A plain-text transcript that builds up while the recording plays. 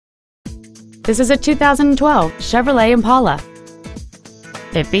This is a 2012 Chevrolet Impala.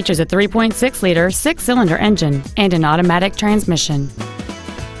 It features a 3.6-liter six-cylinder engine and an automatic transmission.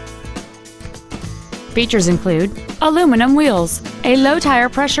 Features include aluminum wheels, a low tire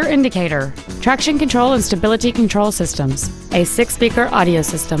pressure indicator, traction control and stability control systems, a 6-speaker audio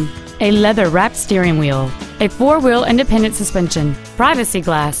system, a leather-wrapped steering wheel, a 4-wheel independent suspension, privacy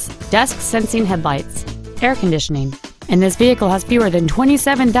glass, dusk sensing headlights, air conditioning, and this vehicle has fewer than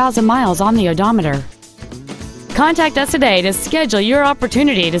 27,000 miles on the odometer. Contact us today to schedule your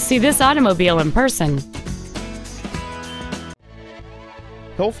opportunity to see this automobile in person.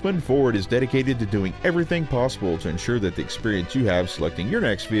 Helfman Ford is dedicated to doing everything possible to ensure that the experience you have selecting your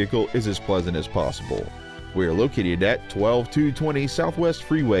next vehicle is as pleasant as possible. We are located at 12220 Southwest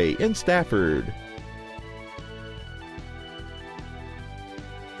Freeway in Stafford.